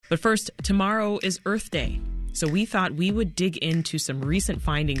But first, tomorrow is Earth Day. So we thought we would dig into some recent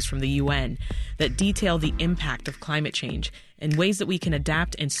findings from the UN that detail the impact of climate change and ways that we can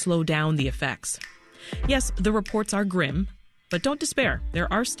adapt and slow down the effects. Yes, the reports are grim, but don't despair.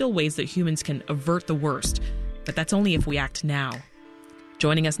 There are still ways that humans can avert the worst, but that's only if we act now.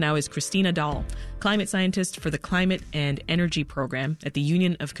 Joining us now is Christina Dahl, climate scientist for the Climate and Energy Program at the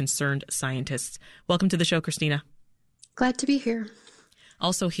Union of Concerned Scientists. Welcome to the show, Christina. Glad to be here.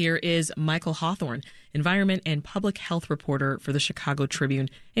 Also here is Michael Hawthorne, environment and public health reporter for the Chicago Tribune.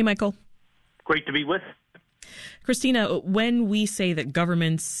 Hey, Michael. Great to be with. Christina, when we say that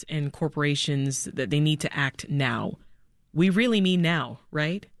governments and corporations, that they need to act now, we really mean now,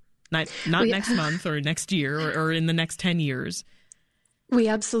 right? Not next month or next year or in the next 10 years. We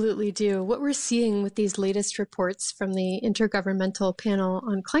absolutely do. What we're seeing with these latest reports from the Intergovernmental Panel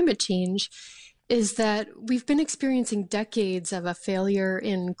on Climate Change is that we've been experiencing decades of a failure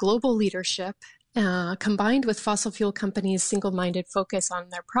in global leadership, combined with fossil fuel companies' single-minded focus on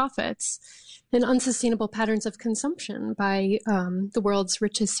their profits and unsustainable patterns of consumption by the world's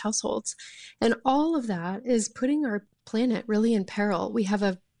richest households. And all of that is putting our planet really in peril. We have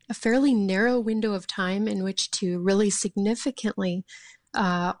a fairly narrow window of time in which to really significantly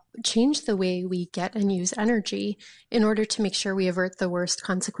change the way we get and use energy in order to make sure we avert the worst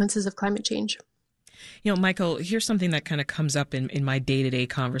consequences of climate change. You know, Michael, here's something that kind of comes up in my day-to-day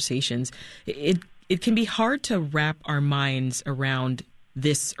conversations. It can be hard to wrap our minds around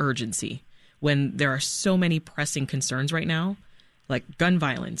this urgency when there are so many pressing concerns right now, like gun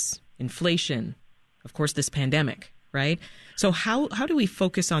violence, inflation, of course, this pandemic, right? So how do we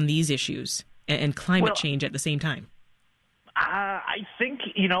focus on these issues and climate change at the same time? I think,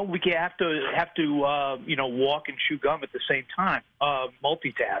 we have to walk and chew gum at the same time,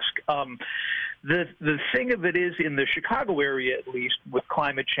 multitask. The thing of it is, in the Chicago area, at least, with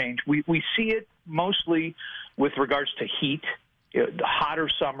climate change, we see it mostly with regards to heat. The hotter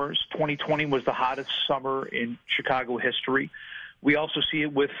summers. 2020 was the hottest summer in Chicago history. We also see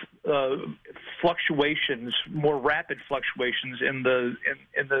it with fluctuations, more rapid fluctuations in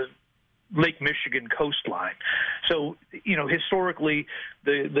the Lake Michigan coastline. So, historically,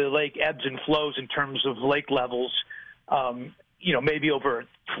 the lake ebbs and flows in terms of lake levels, maybe over a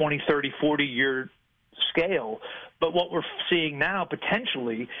 20, 30, 40-year scale. But what we're seeing now,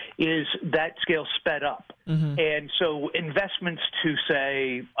 potentially, is that scale sped up. Mm-hmm. And so investments to,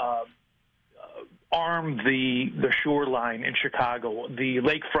 say, arm the shoreline in Chicago, the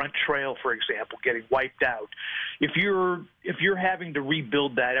lakefront trail, for example, getting wiped out. If you're having to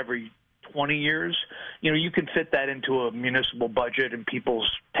rebuild that every 20 years, you can fit that into a municipal budget and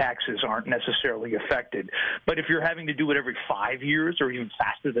people's taxes aren't necessarily affected. But if you're having to do it every 5 years or even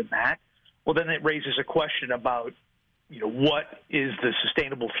faster than that, well, then it raises a question about, what is the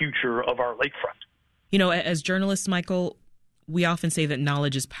sustainable future of our lakefront? As journalists, Michael, we often say that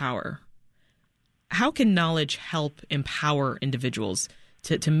knowledge is power. How can knowledge help empower individuals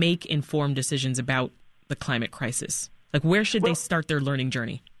to make informed decisions about the climate crisis? Like, where should they start their learning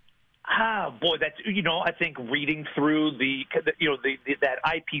journey? That's, I think reading through that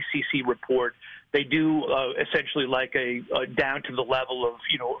IPCC report, they do essentially like a down to the level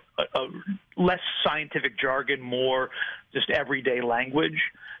of, less scientific jargon, more just everyday language.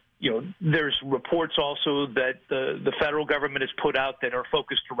 There's reports also that the federal government has put out that are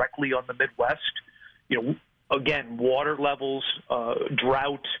focused directly on the Midwest. Again, water levels,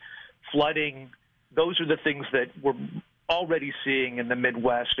 drought, flooding, those are the things that we're already seeing in the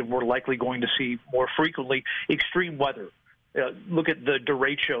Midwest, and we're likely going to see more frequently. Extreme weather. Look at the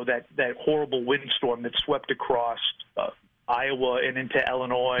derecho, that horrible windstorm that swept across Iowa and into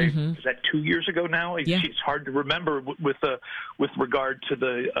Illinois. Mm-hmm. Is that 2 years ago now? Yeah. It's hard to remember with regard to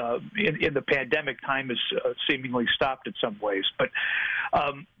the in the pandemic. Time has seemingly stopped in some ways, but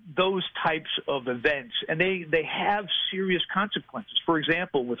those types of events, and they have serious consequences. For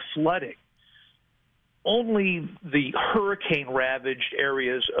example, with flooding. Only the hurricane-ravaged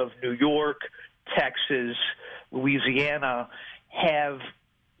areas of New York, Texas, Louisiana have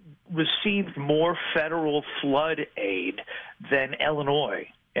received more federal flood aid than Illinois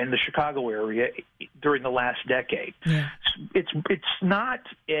and the Chicago area during the last decade. Yeah. It's not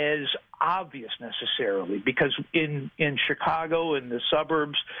as obvious necessarily because in Chicago, in the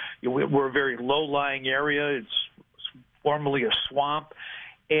suburbs, we're a very low-lying area. It's formerly a swamp.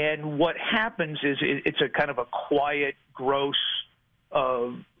 And what happens is it's a kind of a quiet, gross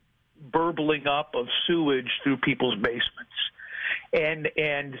burbling up of sewage through people's basements.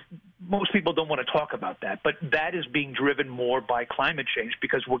 And most people don't want to talk about that, but that is being driven more by climate change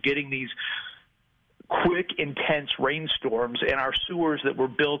because we're getting these quick, intense rainstorms, and our sewers that were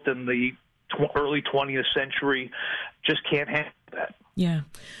built in the early 20th century just can't handle that. Yeah.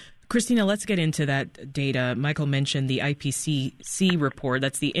 Christina, let's get into that data. Michael mentioned the IPCC report.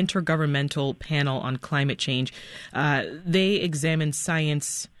 That's the Intergovernmental Panel on Climate Change. They examined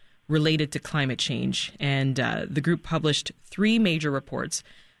science related to climate change, and the group published 3 major reports.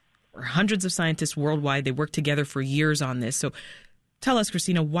 Hundreds of scientists worldwide, they worked together for years on this. So tell us,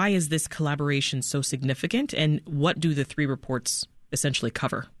 Christina, why is this collaboration so significant, and what do the 3 reports essentially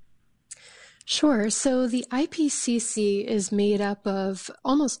cover? Sure. So the IPCC is made up of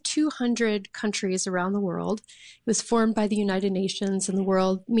almost 200 countries around the world. It was formed by the United Nations and the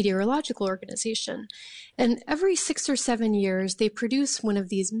World Meteorological Organization. And every 6 or 7 years, they produce one of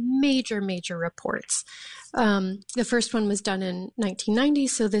these major reports. The first one was done in 1990.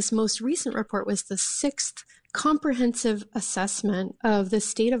 So this most recent report was the 6th comprehensive assessment of the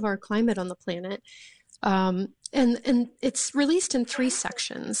state of our climate on the planet. And it's released in 3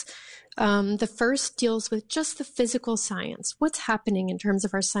 sections. The first deals with just the physical science. What's happening in terms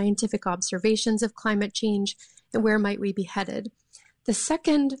of our scientific observations of climate change and where might we be headed? The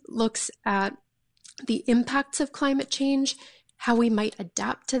second looks at the impacts of climate change, how we might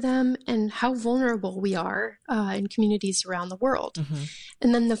adapt to them, and how vulnerable we are in communities around the world. Mm-hmm.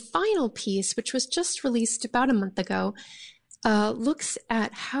 And then the final piece, which was just released about a month ago, looks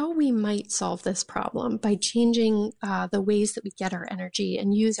at how we might solve this problem by changing the ways that we get our energy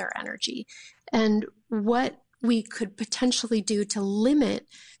and use our energy, and what we could potentially do to limit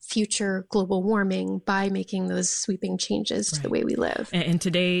future global warming by making those sweeping changes to the way we live. And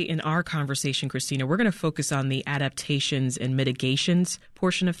today in our conversation, Christina, we're going to focus on the adaptations and mitigations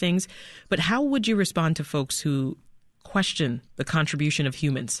portion of things. But how would you respond to folks who question the contribution of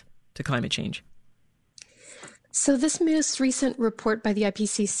humans to climate change? So this most recent report by the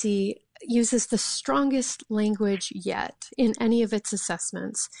IPCC uses the strongest language yet in any of its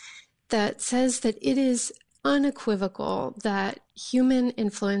assessments that says that it is unequivocal that human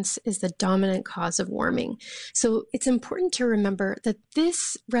influence is the dominant cause of warming. So it's important to remember that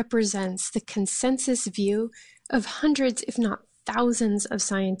this represents the consensus view of hundreds, if not thousands, of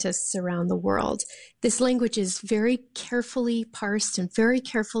scientists around the world. This language is very carefully parsed and very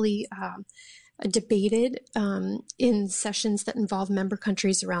carefully debated in sessions that involve member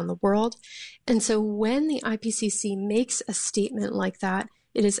countries around the world. And so when the IPCC makes a statement like that,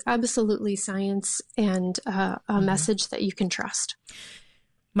 it is absolutely science and a message that you can trust.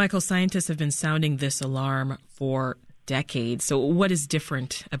 Michael, scientists have been sounding this alarm for decades. So what is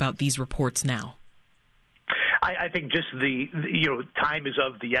different about these reports now? I think just the time is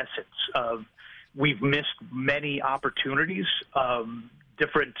of the essence. We've missed many opportunities.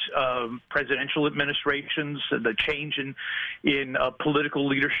 Different presidential administrations, the change in political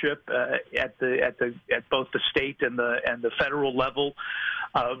leadership at both the state and the federal level.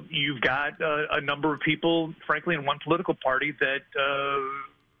 You've got a number of people, frankly, in one political party that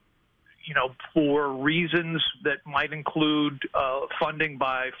for reasons that might include funding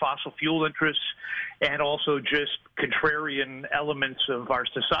by fossil fuel interests and also just contrarian elements of our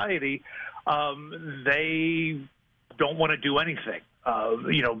society, they don't want to do anything.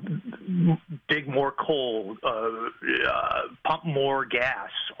 Dig more coal, pump more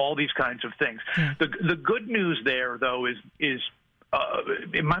gas, all these kinds of things. Yeah. The good news there, though, is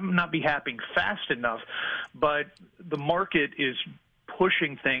it might not be happening fast enough, but the market is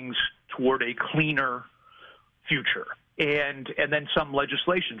pushing things toward a cleaner future, and then some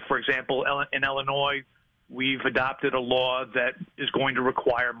legislation. For example, in Illinois, we've adopted a law that is going to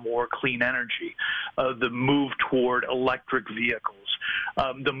require more clean energy, the move toward electric vehicles,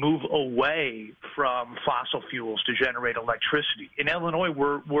 the move away from fossil fuels to generate electricity. In Illinois,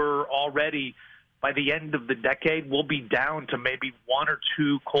 we're already, by the end of the decade, we'll be down to maybe 1 or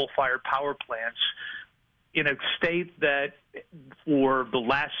 2 coal-fired power plants in a state that for the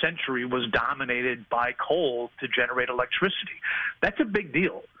last century was dominated by coal to generate electricity. That's a big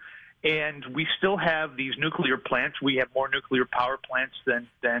deal. And we still have these nuclear plants. We have more nuclear power plants than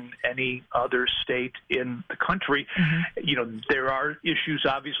any other state in the country. Mm-hmm. There are issues,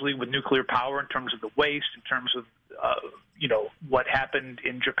 obviously, with nuclear power in terms of the waste, in terms of, what happened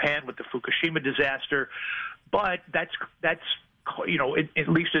in Japan with the Fukushima disaster. But that's at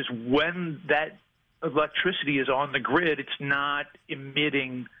least as when that electricity is on the grid, it's not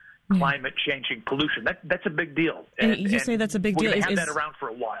emitting climate-changing pollution. That's a big deal. And you say that's a big deal. We're going to have that around for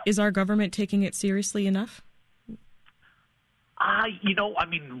a while. Is our government taking it seriously enough?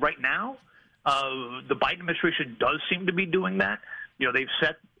 Right now, the Biden administration does seem to be doing that. They've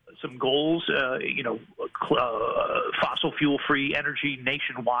set some goals, fossil fuel-free energy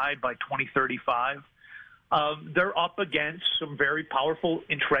nationwide by 2035. they're up against some very powerful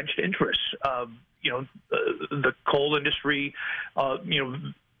entrenched interests. The coal industry,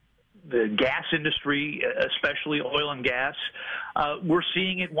 the gas industry, especially oil and gas. We're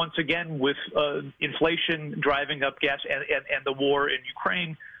seeing it once again with inflation driving up gas and the war in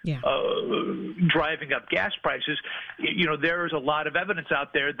Ukraine driving up gas prices. There's a lot of evidence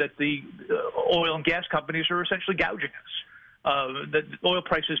out there that the oil and gas companies are essentially gouging us. That oil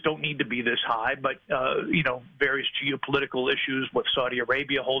prices don't need to be this high, but, various geopolitical issues with Saudi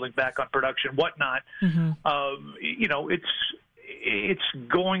Arabia holding back on production, whatnot, it's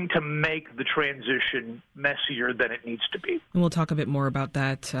going to make the transition messier than it needs to be. And we'll talk a bit more about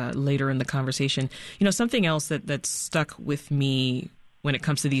that later in the conversation. Something else that stuck with me when it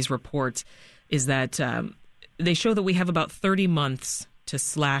comes to these reports is that they show that we have about 30 months to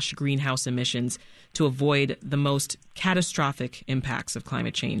slash greenhouse emissions to avoid the most catastrophic impacts of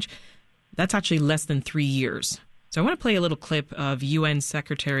climate change. That's actually less than 3 years. So I want to play a little clip of UN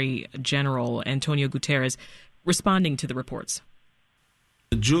Secretary General Antonio Guterres responding to the reports.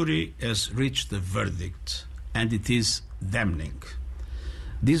 The jury has reached a verdict, and it is damning.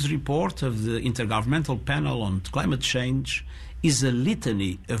 This report of the Intergovernmental Panel on Climate Change is a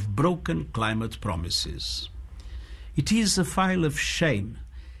litany of broken climate promises. It is a file of shame,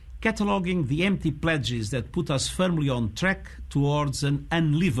 cataloguing the empty pledges that put us firmly on track towards an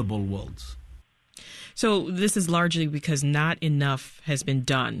unlivable world. So this is largely because not enough has been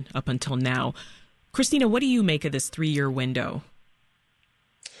done up until now. Christina, what do you make of this 3-year window?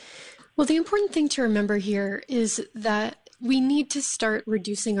 Well, the important thing to remember here is that we need to start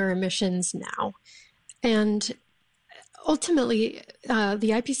reducing our emissions now. And ultimately, the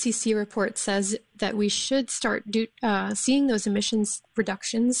IPCC report says that we should start seeing those emissions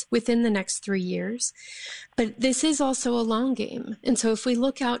reductions within the next 3 years. But this is also a long game. And so if we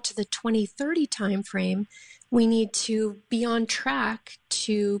look out to the 2030 timeframe, we need to be on track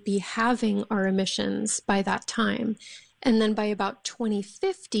to be halving our emissions by that time. And then by about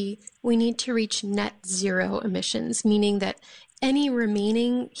 2050, we need to reach net zero emissions, meaning that any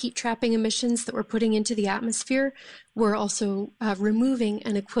remaining heat trapping emissions that we're putting into the atmosphere, we're also removing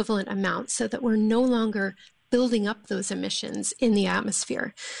an equivalent amount so that we're no longer building up those emissions in the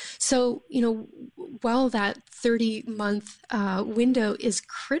atmosphere. So, while that 30-month window is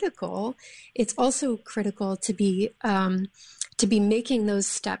critical, it's also critical to be making those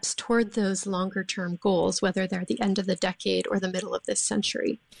steps toward those longer-term goals, whether they're the end of the decade or the middle of this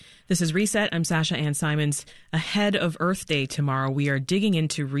century. This is Reset. I'm Sasha Ann Simons. Ahead of Earth Day tomorrow, we are digging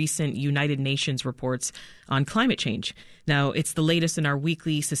into recent United Nations reports on climate change. Now, it's the latest in our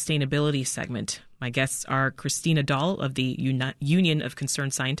weekly sustainability segment. My guests are Christina Dahl of the Union of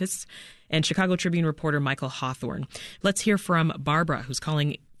Concerned Scientists and Chicago Tribune reporter Michael Hawthorne. Let's hear from Barbara, who's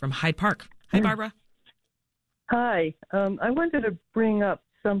calling from Hyde Park. Hi, Barbara. Hi. I wanted to bring up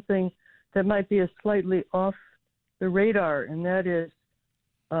something that might be slightly off the radar, and that is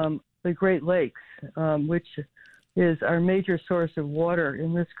the Great Lakes, which is our major source of water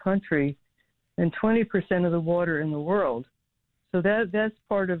in this country and 20% of the water in the world. So that's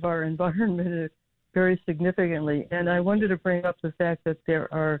part of our environment very significantly. And I wanted to bring up the fact that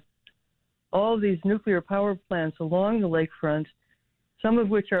there are all these nuclear power plants along the lakefront, some of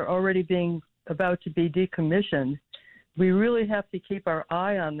which are already about to be decommissioned. We really have to keep our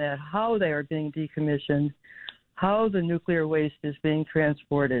eye on that, how they are being decommissioned, how the nuclear waste is being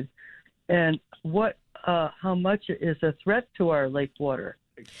transported, and how much is a threat to our lake water.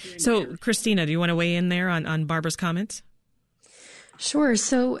 So, Christina, do you want to weigh in there on Barbara's comments? Sure.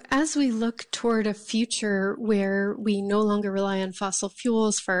 So as we look toward a future where we no longer rely on fossil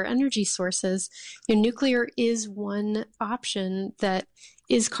fuels for our energy sources, nuclear is one option that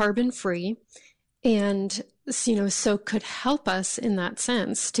is carbon free and so could help us in that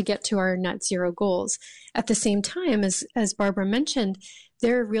sense to get to our net zero goals. At the same time, as Barbara mentioned,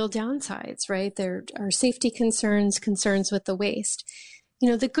 there are real downsides, right? There are safety concerns with the waste.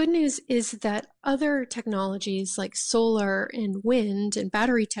 The good news is that other technologies like solar and wind and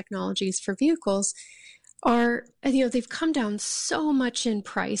battery technologies for vehicles are, they've come down so much in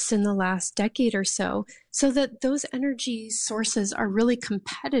price in the last decade or so that those energy sources are really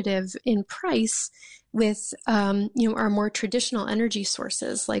competitive in price with, our more traditional energy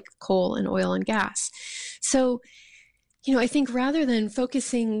sources like coal and oil and gas. So, I think rather than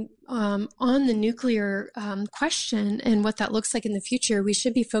focusing on the nuclear question and what that looks like in the future, we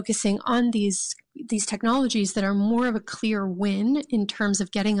should be focusing on these technologies that are more of a clear win in terms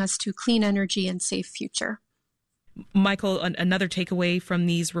of getting us to clean energy and safe future. Michael, another takeaway from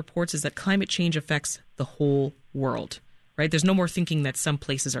these reports is that climate change affects the whole world, right? There's no more thinking that some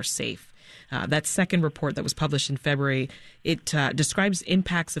places are safe. That second report that was published in February, it describes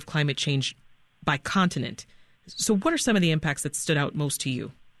impacts of climate change by continent. So what are some of the impacts that stood out most to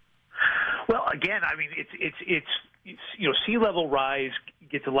you? Well, again, I mean, it's sea level rise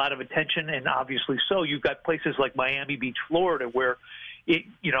gets a lot of attention, and obviously so. You've got places like Miami Beach, Florida, where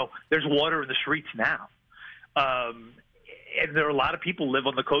there's water in the streets now. And there are a lot of people live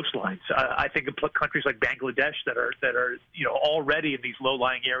on the coastlines. I think of countries like Bangladesh that are already in these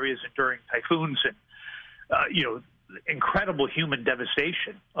low-lying areas enduring typhoons and incredible human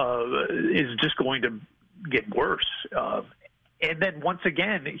devastation is just going to get worse. And then once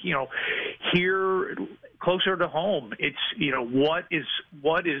again, here closer to home, it's what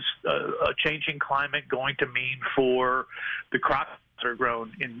is a changing climate going to mean for the crops that are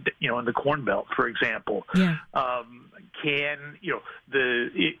grown in the Corn Belt, for example. Yeah.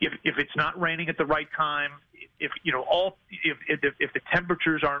 If it's not raining at the right time, if the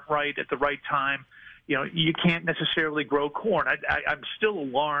temperatures aren't right at the right time, you can't necessarily grow corn. I'm still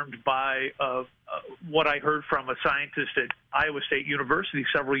alarmed by what I heard from a scientist at Iowa State University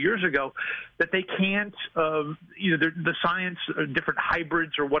several years ago, that they can't, the science, different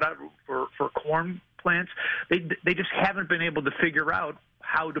hybrids or whatever for corn plants, they just haven't been able to figure out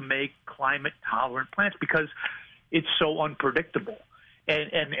how to make climate-tolerant plants because it's so unpredictable.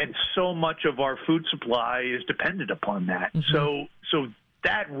 And so much of our food supply is dependent upon that. Mm-hmm. So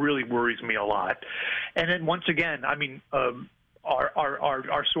that really worries me a lot. And then once again, I mean,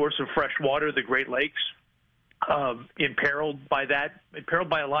 our source of fresh water, the Great Lakes, imperiled by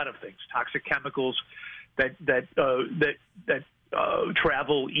a lot of things, toxic chemicals that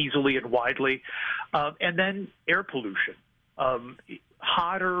travel easily and widely, and then air pollution.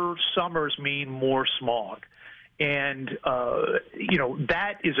 Hotter summers mean more smog. And,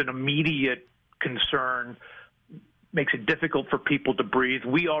 that is an immediate concern, makes it difficult for people to breathe.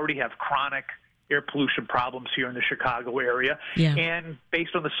 We already have chronic air pollution problems here in the Chicago area. Yeah. And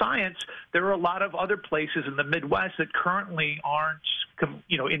based on the science, there are a lot of other places in the Midwest that currently aren't,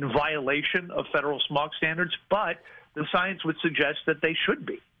 in violation of federal smog standards, but the science would suggest that they should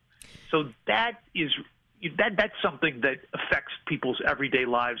be. So that's something that affects people's everyday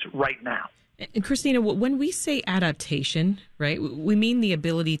lives right now. And Christina, when we say adaptation, right, we mean the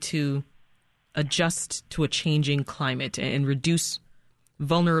ability to adjust to a changing climate and reduce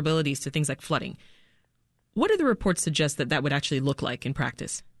vulnerabilities to things like flooding. What do the reports suggest that would actually look like in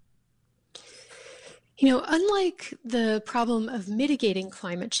practice? Unlike the problem of mitigating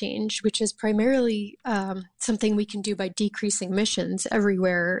climate change, which is primarily something we can do by decreasing emissions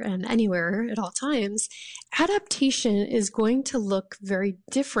everywhere and anywhere at all times, adaptation is going to look very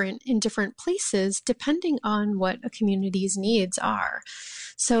different in different places depending on what a community's needs are.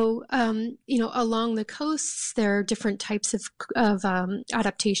 So, along the coasts, there are different types of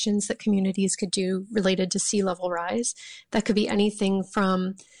adaptations that communities could do related to sea level rise. That could be anything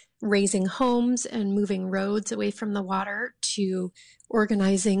from raising homes and moving roads away from the water to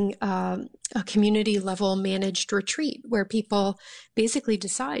organizing a community level managed retreat where people basically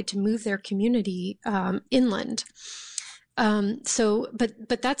decide to move their community inland. But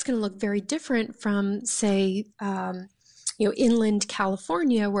that's going to look very different from, say, inland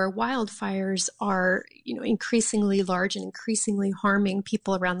California, where wildfires are, increasingly large and increasingly harming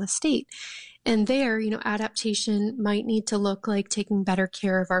people around the state. And there, adaptation might need to look like taking better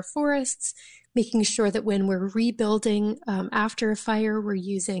care of our forests, making sure that when we're rebuilding after a fire, we're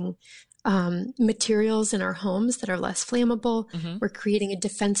using materials in our homes that are less flammable. Mm-hmm. We're creating a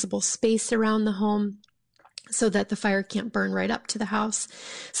defensible space around the home so that the fire can't burn right up to the house.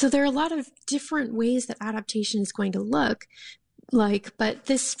 So there are a lot of different ways that adaptation is going to look like, but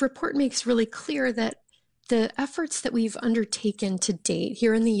this report makes really clear that the efforts that we've undertaken to date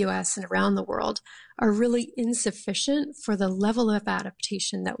here in the U.S. and around the world are really insufficient for the level of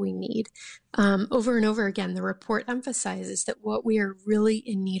adaptation that we need. Over and over again, the report emphasizes that what we are really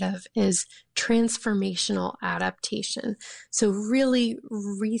in need of is transformational adaptation. So really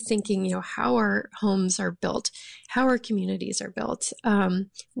rethinking, how our homes are built, how our communities are built,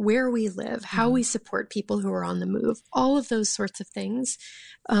 where we live, how we support people who are on the move. All of those sorts of things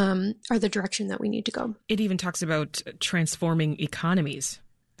are the direction that we need to go. It even talks about transforming economies.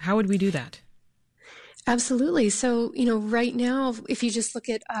 How would we do that? Absolutely. So, right now, if you just look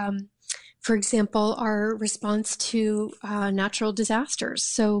at, for example, our response to natural disasters.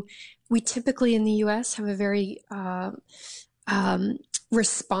 So we typically in the U.S. have a very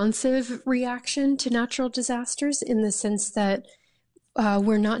responsive reaction to natural disasters in the sense that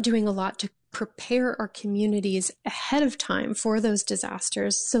we're not doing a lot to prepare our communities ahead of time for those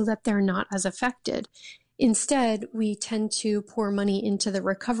disasters so that they're not as affected. Instead, we tend to pour money into the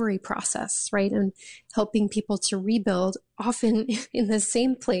recovery process, right? And helping people to rebuild, often in the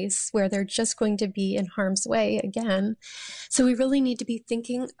same place where they're just going to be in harm's way again. So we really need to be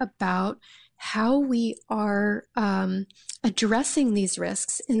thinking about how we are addressing these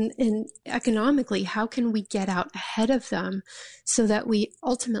risks, and economically, how can we get out ahead of them so that we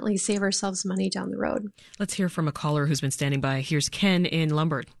ultimately save ourselves money down the road. Let's hear from a caller who's been standing by. Here's Ken in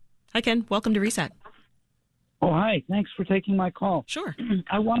Lombard. Hi, Ken. Welcome to Reset. Oh, hi. Thanks for taking my call. Sure.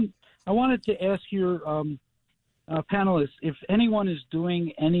 I wanted to ask your panelists if anyone is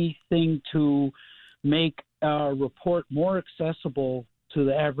doing anything to make a report more accessible to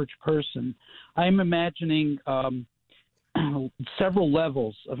the average person. I'm imagining several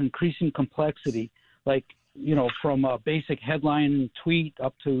levels of increasing complexity, like, from a basic headline tweet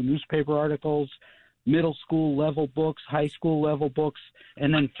up to newspaper articles, middle school level books, high school level books,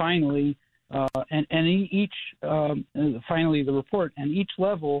 and then finally, finally the report. And each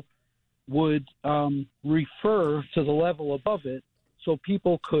level would refer to the level above it, so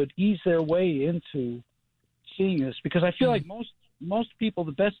people could ease their way into seeing this. Because I feel like most people,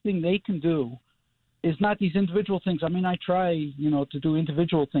 the best thing they can do is not these individual things. I mean, I try, to do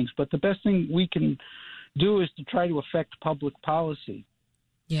individual things, but the best thing we can do is to try to affect public policy.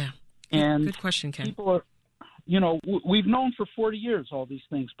 Yeah. Good question, Ken. People are, we've known for 40 years all these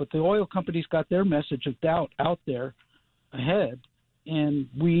things, but the oil companies got their message of doubt out there ahead, and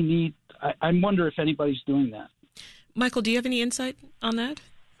I wonder if anybody's doing that. Michael, do you have any insight on that?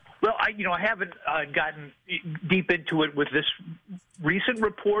 Well, I haven't gotten deep into it with this recent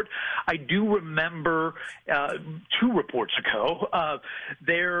report. I do remember 2 reports ago,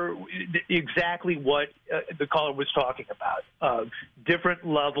 exactly what the caller was talking about, different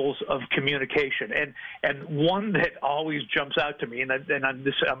levels of communication, and one that always jumps out to me, and I'm going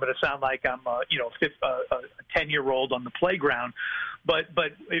to sound like I'm a 10-year-old on the playground. But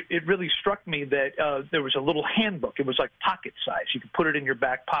it really struck me that there was a little handbook. It was like pocket size. You could put it in your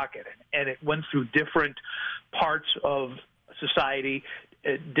back pocket, and it went through different parts of society,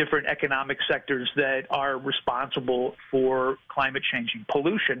 different economic sectors that are responsible for climate change and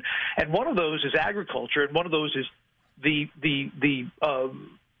pollution. And one of those is agriculture, and one of those is the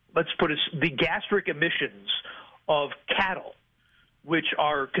gastric emissions of cattle, which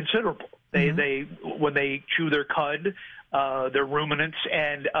are considerable. They when they chew their cud, they're ruminants,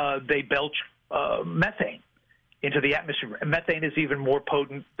 and they belch methane into the atmosphere. And methane is even more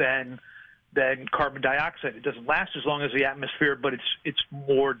potent than carbon dioxide. It doesn't last as long as the atmosphere, but it's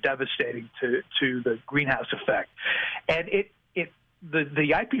more devastating to the greenhouse effect. And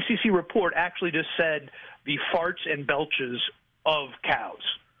the IPCC report actually just said the farts and belches of cows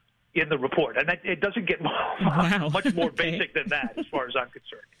in the report, and it doesn't get much more basic than that, as far as I'm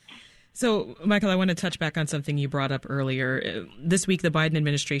concerned. So, Michael, I want to touch back on something you brought up earlier. This week, the Biden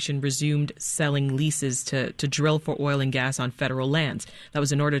administration resumed selling leases to drill for oil and gas on federal lands. That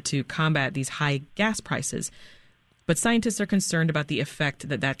was in order to combat these high gas prices. But scientists are concerned about the effect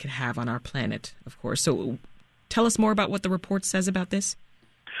that could have on our planet, of course. So tell us more about what the report says about this.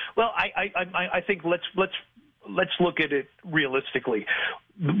 Well, I think let's look at it realistically.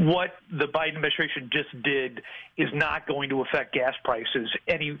 What the Biden administration just did is not going to affect gas prices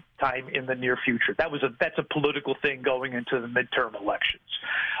any time in the near future. That's a political thing going into the midterm elections,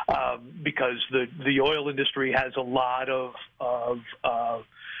 because the oil industry has a lot of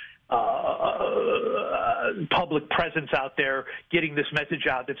public presence out there, getting this message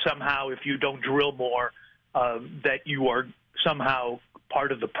out that somehow if you don't drill more, that you are somehow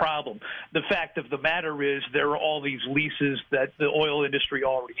part of the problem. The fact of the matter is there are all these leases that the oil industry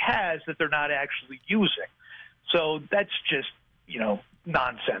already has that they're not actually using. So that's just,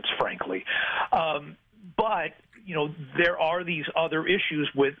 nonsense, frankly. But, there are these other issues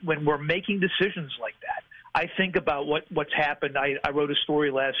when we're making decisions like that. I think about what's happened. I wrote a story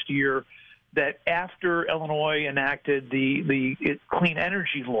last year that after Illinois enacted the clean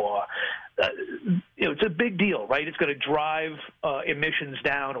energy law, it's a big deal, right? It's going to drive emissions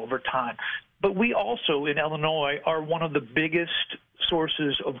down over time. But we also, in Illinois, are one of the biggest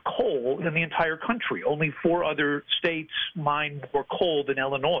sources of coal in the entire country. Only 4 other states mine more coal than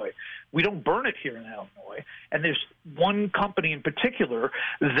Illinois. We don't burn it here in Illinois. And there's one company in particular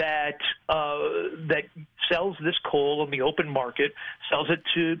that sells this coal on the open market, sells it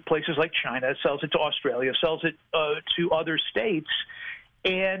to places like China, sells it to Australia, sells it to other states,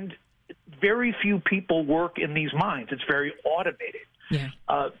 and very few people work in these mines. It's very automated. Yeah.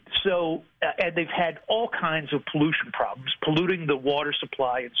 And they've had all kinds of pollution problems, polluting the water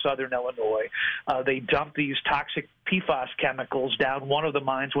supply in southern Illinois. They dumped these toxic PFAS chemicals down one of the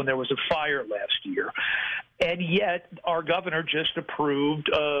mines when there was a fire last year. And yet our governor just approved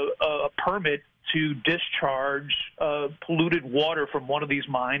a permit to discharge polluted water from one of these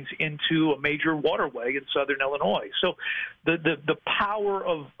mines into a major waterway in southern Illinois. So the power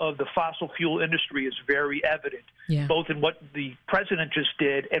of the fossil fuel industry is very evident, both in what the president just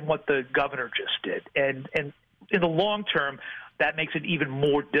did and what the governor just did. And in the long term, that makes it even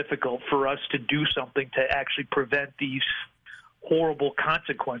more difficult for us to do something to actually prevent these horrible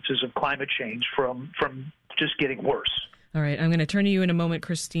consequences of climate change from just getting worse. All right, I'm going to turn to you in a moment,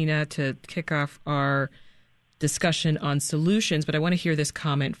 Christina, to kick off our discussion on solutions, but I want to hear this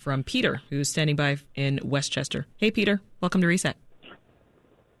comment from Peter, who's standing by in Westchester. Hey, Peter, welcome to Reset.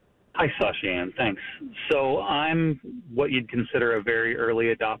 Hi, Sasha Ann. Thanks. So I'm what you'd consider a very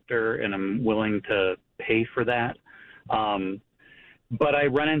early adopter, and I'm willing to pay for that. But I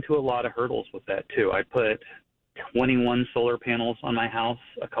run into a lot of hurdles with that, too. I put 21 solar panels on my house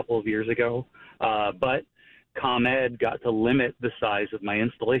a couple of years ago, but ComEd got to limit the size of my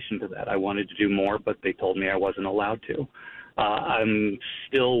installation to that. I wanted to do more, but they told me I wasn't allowed to. I'm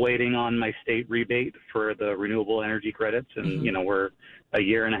still waiting on my state rebate for the renewable energy credits, and, we're a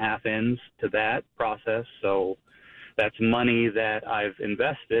year and a half into that process. So that's money that I've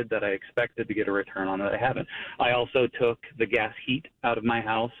invested that I expected to get a return on that I haven't. I also took the gas heat out of my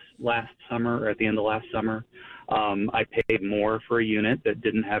house last summer, or at the end of last summer. I paid more for a unit that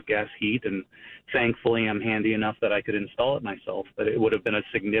didn't have gas heat, and thankfully I'm handy enough that I could install it myself, but it would have been a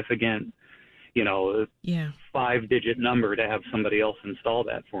significant, 5-digit number to have somebody else install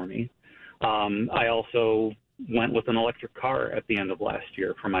that for me. I also went with an electric car at the end of last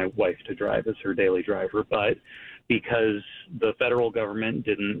year for my wife to drive as her daily driver, but because the federal government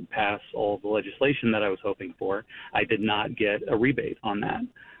didn't pass all the legislation that I was hoping for, I did not get a rebate on that.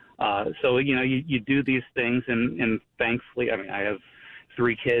 So, you do these things, and thankfully, I have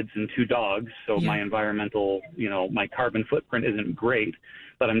 3 kids and 2 dogs, so my environmental, my carbon footprint isn't great,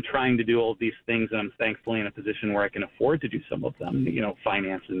 but I'm trying to do all of these things, and I'm thankfully in a position where I can afford to do some of them,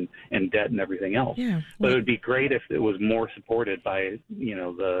 finance and debt and everything else. Yeah. But it would be great if it was more supported by,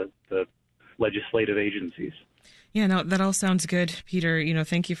 the legislative agencies. Yeah, no, that all sounds good, Peter.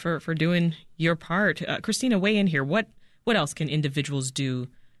 Thank you for doing your part. Christina, weigh in here. What else can individuals do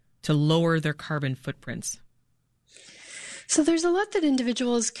to lower their carbon footprints? So there's a lot that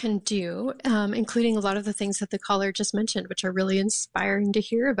individuals can do, including a lot of the things that the caller just mentioned, which are really inspiring to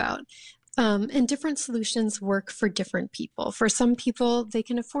hear about. And different solutions work for different people. For some people, they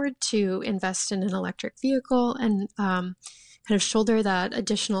can afford to invest in an electric vehicle and kind of shoulder that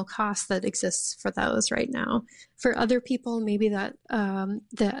additional cost that exists for those right now. For other people, maybe that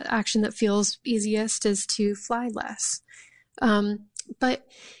the action that feels easiest is to fly less. But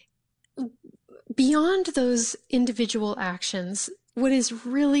beyond those individual actions, what is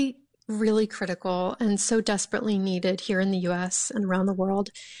really, really critical and so desperately needed here in the U.S. and around the world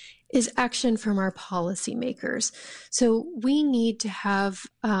is action from our policymakers. So we need to have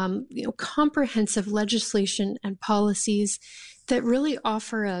comprehensive legislation and policies that really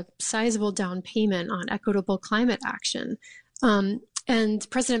offer a sizable down payment on equitable climate action. And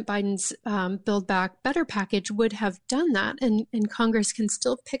President Biden's Build Back Better package would have done that, and Congress can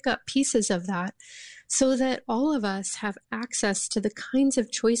still pick up pieces of that so that all of us have access to the kinds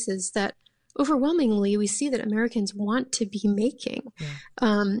of choices that overwhelmingly we see that Americans want to be making.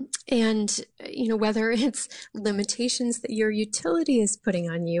 Yeah. And, whether it's limitations that your utility is putting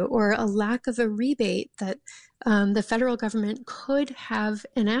on you or a lack of a rebate that the federal government could have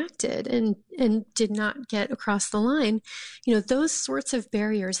enacted and did not get across the line, those sorts of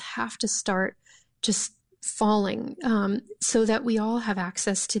barriers have to start just falling so that we all have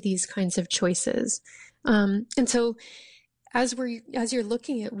access to these kinds of choices. And so as you're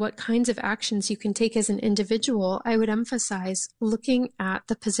looking at what kinds of actions you can take as an individual, I would emphasize looking at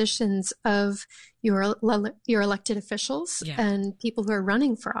the positions of your elected officials and people who are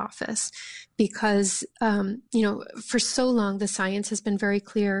running for office, because for so long the science has been very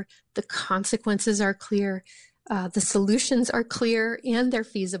clear, the consequences are clear, the solutions are clear, and they're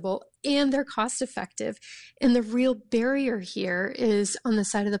feasible, and they're cost effective. And the real barrier here is on the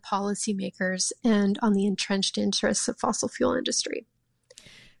side of the policymakers and on the entrenched interests of fossil fuel industry.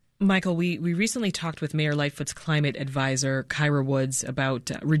 Michael, we recently talked with Mayor Lightfoot's climate advisor, Kyra Woods,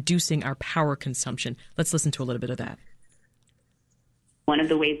 about reducing our power consumption. Let's listen to a little bit of that. One of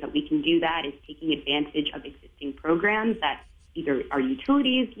the ways that we can do that is taking advantage of existing programs that either our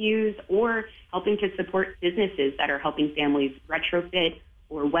utilities use or helping to support businesses that are helping families retrofit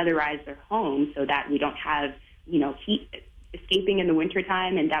or weatherize their homes so that we don't have, heat escaping in the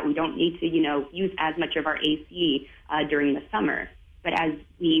wintertime and that we don't need to, use as much of our AC during the summer. But as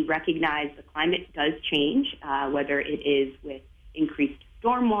we recognize the climate does change, whether it is with increased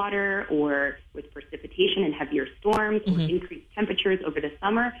stormwater or with precipitation and heavier storms or increased temperatures over the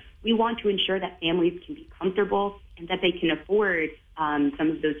summer, we want to ensure that families can be comfortable and that they can afford some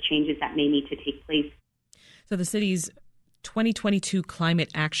of those changes that may need to take place. So the city's 2022 Climate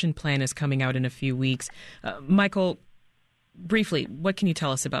Action Plan is coming out in a few weeks. Michael, briefly, what can you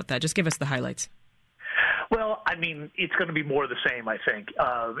tell us about that? Just give us the highlights. Well, I mean, it's going to be more of the same, I think.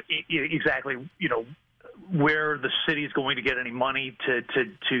 Exactly, where the city is going to get any money to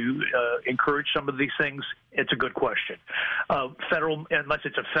encourage some of these things, it's a good question. Unless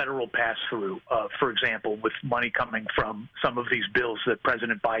it's a federal pass-through, for example, with money coming from some of these bills that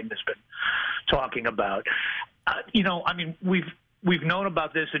President Biden has been talking about. We've known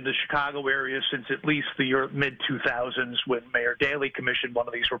about this in the Chicago area since at least the mid-2000s when Mayor Daley commissioned one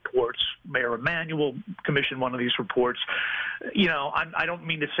of these reports, Mayor Emanuel commissioned one of these reports. I don't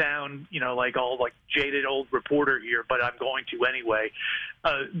mean to sound, like jaded old reporter here, but I'm going to anyway.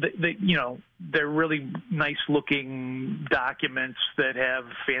 They're really nice-looking documents that have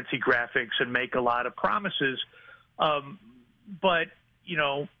fancy graphics and make a lot of promises. But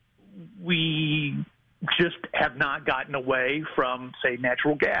we just have not gotten away from, say,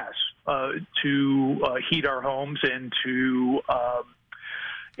 natural gas to heat our homes and to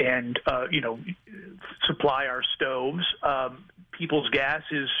supply our stoves. People's gas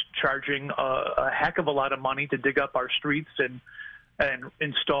is charging a heck of a lot of money to dig up our streets and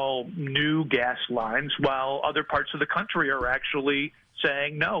install new gas lines, while other parts of the country are actually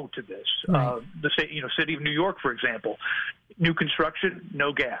saying no to this. Right. The city of New York, for example, new construction,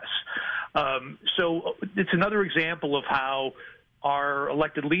 no gas. So it's another example of how our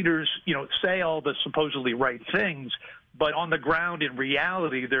elected leaders, say all the supposedly right things, but on the ground, in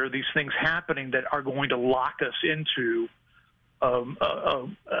reality, there are these things happening that are going to lock us into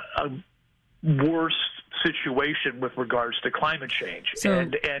a worse situation with regards to climate change.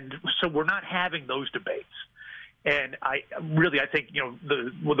 And so we're not having those debates. And I think,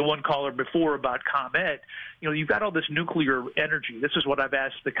 the one caller before about ComEd, you've got all this nuclear energy. This is what I've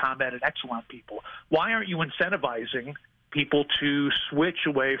asked the ComEd and Exelon people. Why aren't you incentivizing people to switch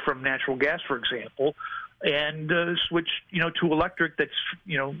away from natural gas, for example, and switch, to electric that's,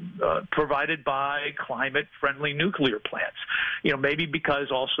 provided by climate-friendly nuclear plants? Maybe because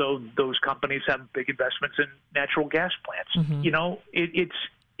also those companies have big investments in natural gas plants. Mm-hmm.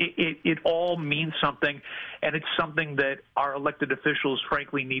 It all means something, and it's something that our elected officials,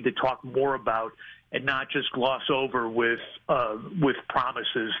 frankly, need to talk more about and not just gloss over with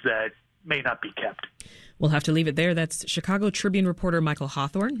promises that may not be kept. We'll have to leave it there. That's Chicago Tribune reporter Michael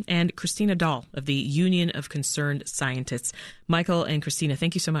Hawthorne and Christina Dahl of the Union of Concerned Scientists. Michael and Christina,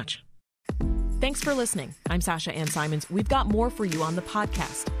 thank you so much. Thanks for listening. I'm Sasha Ann Simons. We've got more for you on the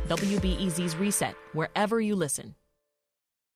podcast, WBEZ's Reset, wherever you listen.